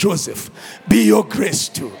upon Joseph be your grace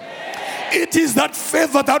too. It is that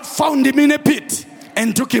favor that found him in a pit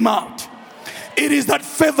and took him out. It is that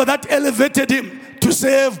favor that elevated him to to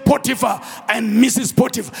serve Potiphar and Mrs.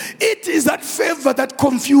 Potiphar. It is that favor that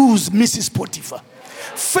confused Mrs. Potiphar.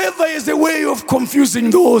 Favor is a way of confusing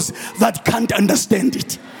those that can't understand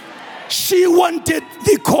it. She wanted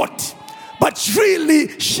the court, but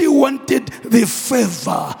really she wanted the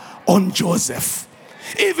favor on Joseph.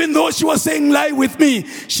 Even though she was saying, lie with me,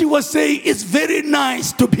 she was saying, it's very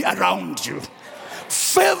nice to be around you.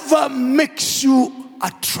 Favor makes you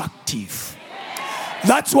attractive.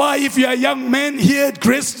 That's why if you're a young man here at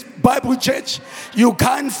Grace Bible Church, you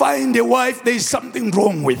can't find a wife, there's something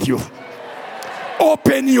wrong with you.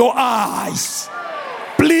 Open your eyes.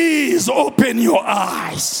 Please open your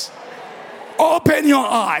eyes. Open your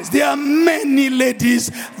eyes. There are many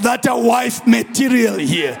ladies that are wife material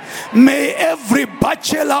here. May every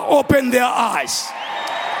bachelor open their eyes.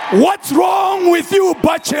 What's wrong with you,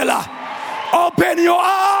 bachelor? Open your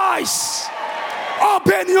eyes.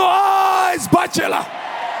 Open your eyes, bachelor.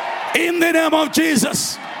 In the name of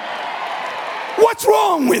Jesus. What's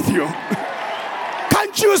wrong with you?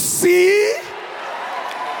 Can't you see?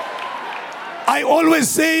 I always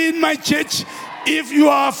say in my church, if you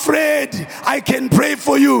are afraid, I can pray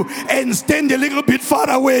for you and stand a little bit far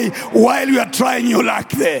away while you are trying your luck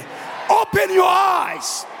there. Open your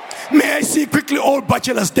eyes. May I see quickly all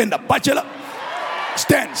bachelors stand up. Bachelor,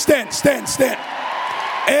 stand, stand, stand, stand.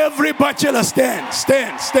 Every bachelor stand,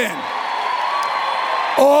 stand, stand.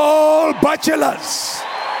 All bachelors.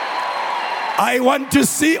 I want to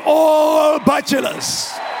see all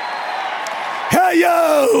bachelors. Hey,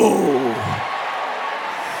 yo.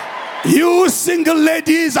 You single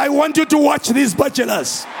ladies, I want you to watch these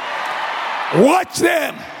bachelors. Watch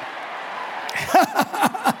them.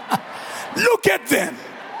 Look at them.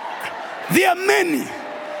 There are many,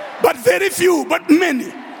 but very few, but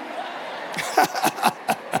many.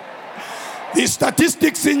 The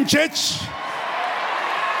statistics in church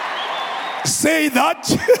say that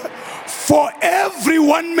for every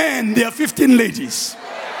one man, there are 15 ladies.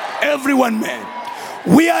 Every one man.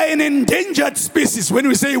 We are an endangered species. When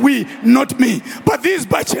we say we, not me, but these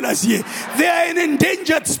bachelors here, they are an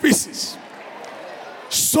endangered species.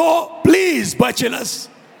 So please, bachelors,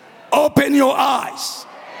 open your eyes.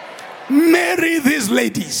 Marry these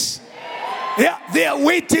ladies. Yeah, they are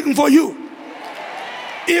waiting for you.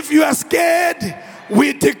 If you are scared,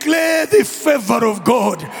 we declare the favor of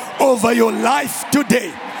God over your life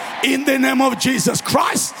today. In the name of Jesus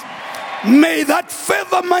Christ, may that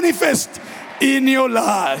favor manifest in your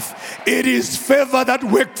life. It is favor that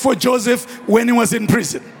worked for Joseph when he was in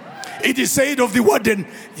prison. It is said of the warden,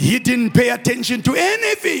 he didn't pay attention to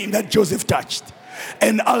anything that Joseph touched.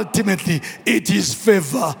 And ultimately, it is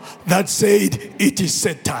favor that said it is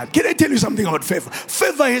set time. Can I tell you something about favor?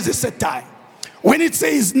 Favor is a set time. When it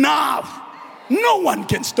says now, no one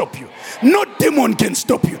can stop you. No demon can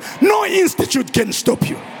stop you. No institute can stop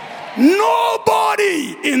you.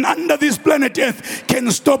 Nobody under this planet Earth can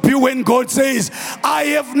stop you when God says, I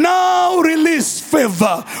have now released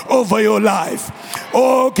favor over your life.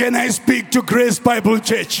 Oh, can I speak to Grace Bible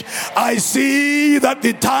Church? I see that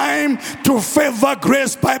the time to favor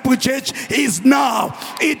Grace Bible Church is now.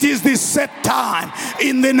 It is the set time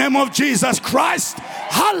in the name of Jesus Christ.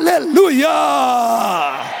 Hallelujah.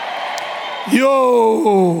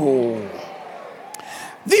 Yo.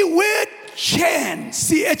 The word Chen,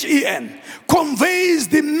 C-H-E-N, conveys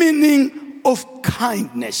the meaning of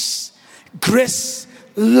kindness, grace,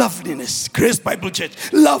 loveliness. Grace Bible Church,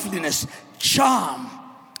 loveliness, charm,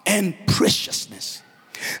 and preciousness.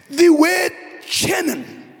 The word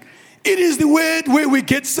Chenan, it is the word where we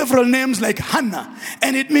get several names like Hannah,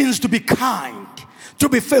 and it means to be kind, to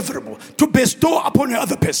be favorable, to bestow upon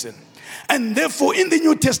another person. And therefore, in the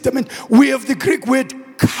New Testament, we have the Greek word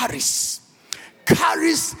charis.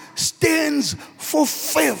 Charis stands for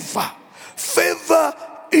favor. Favor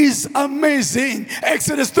is amazing.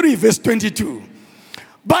 Exodus 3 verse 22.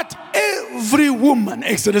 But every woman,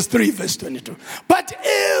 Exodus 3 verse 22. But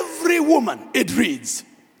every woman, it reads,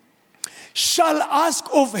 shall ask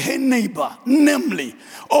of her neighbor, namely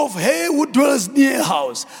of her who dwells near her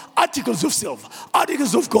house, articles of silver,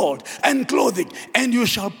 articles of gold, and clothing, and you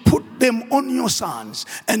shall put them on your sons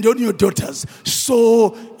and on your daughters,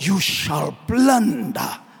 so you shall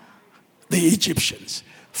plunder the Egyptians.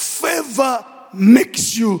 Favor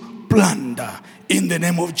makes you plunder in the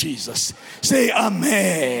name of Jesus. Say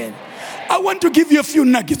amen. I want to give you a few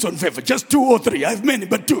nuggets on favor, just 2 or 3. I have many,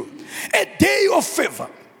 but 2. A day of favor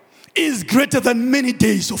is greater than many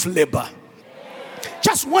days of labor.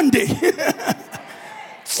 Just one day.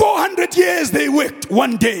 400 years they worked,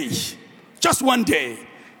 one day. Just one day.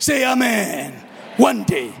 Say amen. One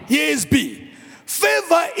day. Here is B.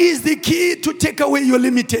 Favor is the key to take away your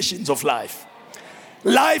limitations of life.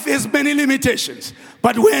 Life has many limitations.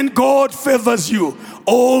 But when God favors you,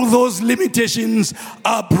 all those limitations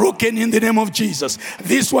are broken in the name of Jesus.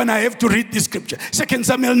 This one, I have to read this scripture. 2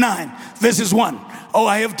 Samuel 9, verses 1. Oh,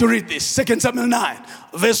 I have to read this. 2 Samuel 9,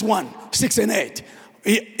 verse 1, 6 and 8.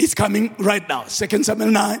 It's coming right now. 2 Samuel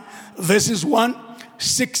 9, verses 1,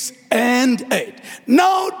 6 and 8.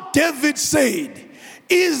 Now David said,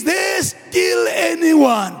 is there still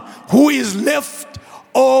anyone who is left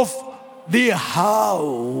of the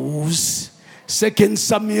house? 2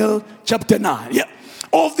 Samuel chapter 9. Yeah.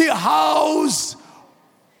 Of the house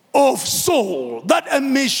of Saul, that I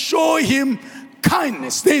may show him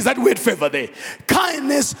kindness. There is that word favor there.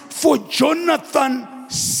 Kindness for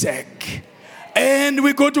Jonathan's sake. And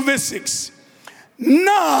we go to verse 6.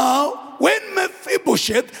 Now, when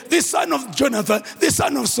Mephibosheth, the son of Jonathan, the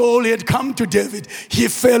son of Saul, had come to David, he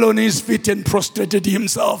fell on his feet and prostrated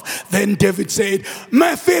himself. Then David said,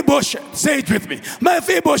 Mephibosheth, say it with me,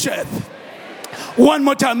 Mephibosheth. One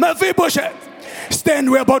more time, Mephibosheth.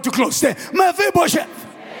 Stand, we're about to close. Stand, Mephibosheth.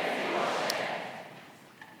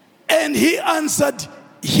 And he answered,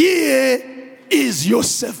 here is your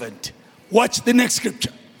servant. Watch the next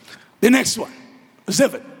scripture. The next one,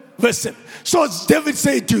 7, verse 7. So David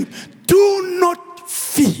said to you, do not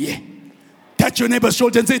fear. Touch your neighbor's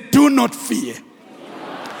shoulder and say, do not fear.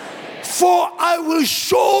 For I will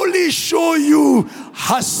surely show you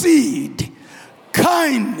Hasid,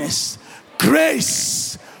 kindness,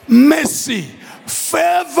 grace, mercy,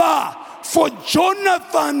 favor for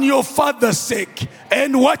Jonathan your father's sake.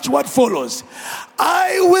 And watch what follows.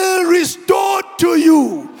 I will restore to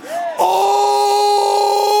you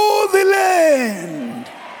all the land.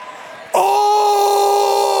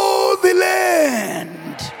 All the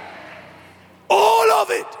land. All of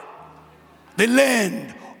it. The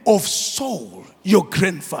land of Saul, your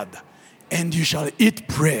grandfather. And you shall eat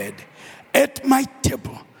bread at my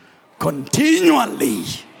table continually.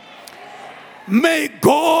 May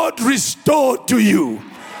God restore to you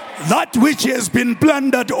that which has been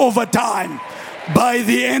plundered over time by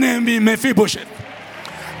the enemy Mephibosheth.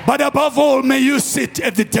 But above all, may you sit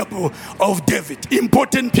at the table of David.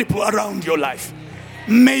 Important people around your life.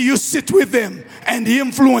 May you sit with them and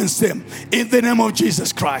influence them in the name of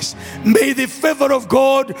Jesus Christ. May the favor of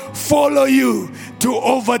God follow you to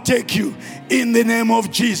overtake you in the name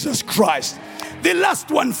of Jesus Christ. The last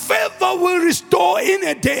one, favor will restore in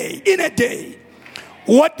a day. In a day.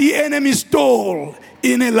 What the enemy stole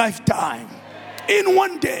in a lifetime. In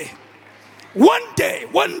one day. One day.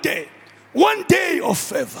 One day. One day of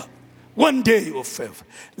favor. One day of favor.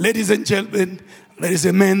 Ladies and gentlemen, there is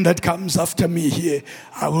a man that comes after me here.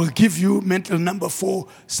 I will give you mental number 4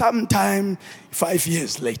 sometime 5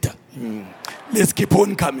 years later. Let's keep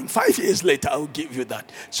on coming. 5 years later, I will give you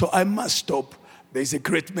that. So I must stop. There's a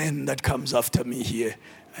great man that comes after me here.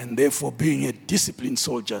 And therefore, being a disciplined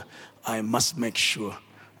soldier, I must make sure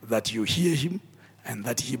that you hear him and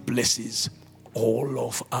that he blesses all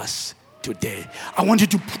of us today. I want you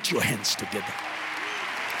to put your hands together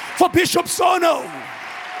for Bishop Sono.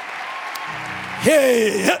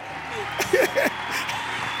 Hey.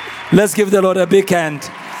 Let's give the Lord a big hand.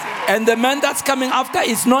 And the man that's coming after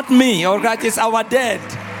is not me, all right? It's our dad.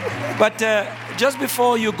 But just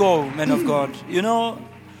before you go, man of God, you know,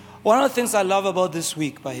 one of the things I love about this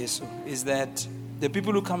week, Bahesu, is that the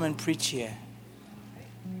people who come and preach here,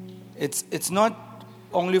 it's not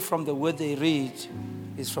only from the word they read,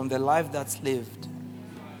 it's from the life that's lived.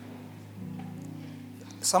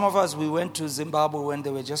 Some of us, we went to Zimbabwe when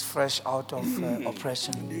they were just fresh out of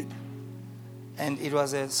oppression. Indeed. And it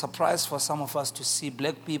was a surprise for some of us to see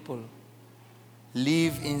black people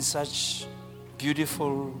live in such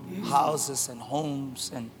beautiful houses and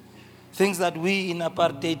homes and things that we in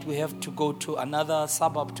apartheid, we have to go to another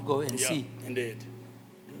suburb to go and see. Indeed.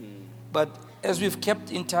 But as we've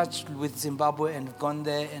kept in touch with Zimbabwe and gone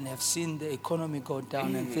there and have seen the economy go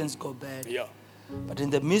down and things go bad. Yeah. But in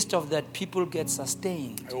the midst of that, people get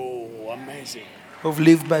sustained. Oh, amazing. Who've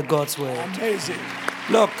lived by God's word. Amazing.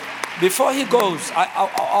 Look, before he goes,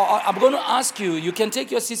 I'm going to ask you, you can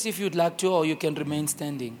take your seats if you'd like to, or you can remain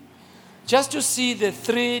standing. Just to see the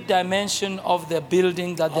 3 dimension of the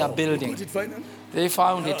building that they are building. It finally? They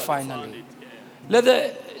found it finally.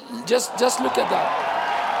 Just look at that.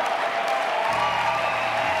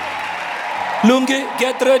 Lungi,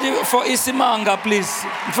 get ready for Isimanga, please.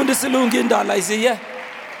 Mfundisi Lungi Ndala, is he here?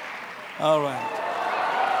 All right.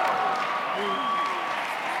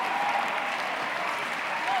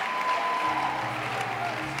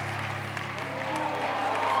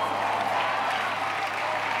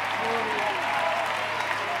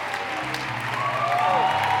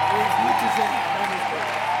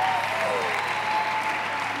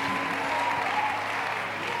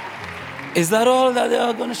 Is that all that they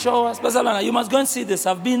are going to show us? Barcelona, you must go and see this.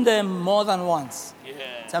 I've been there more than once. Yeah.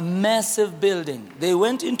 It's a massive building. They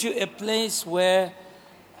went into a place where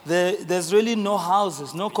there's really no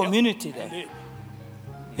houses, no community there.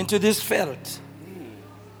 Into this felt.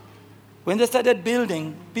 When they started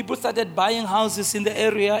building, people started buying houses in the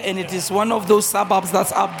area, and it is one of those suburbs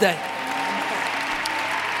that's up there.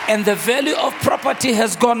 And the value of property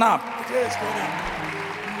has gone up.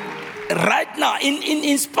 Right now,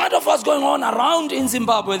 in spite of what's going on around in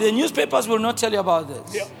Zimbabwe, the newspapers will not tell you about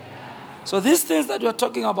this. Yeah. So these things that we're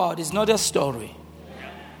talking about is not a story.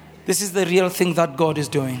 This is the real thing that God is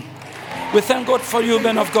doing. We thank God for you,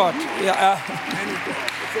 men of God.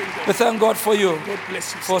 We thank God for you,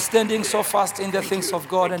 for standing so fast in the things of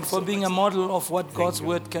God and for being a model of what God's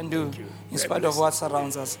word can do in spite of what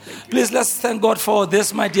surrounds us. Please, let's thank God for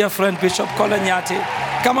this, my dear friend, Bishop Colin Nyathi.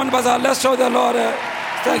 Come on, Bazaar, let's show the Lord.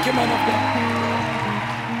 Thank you, man of God.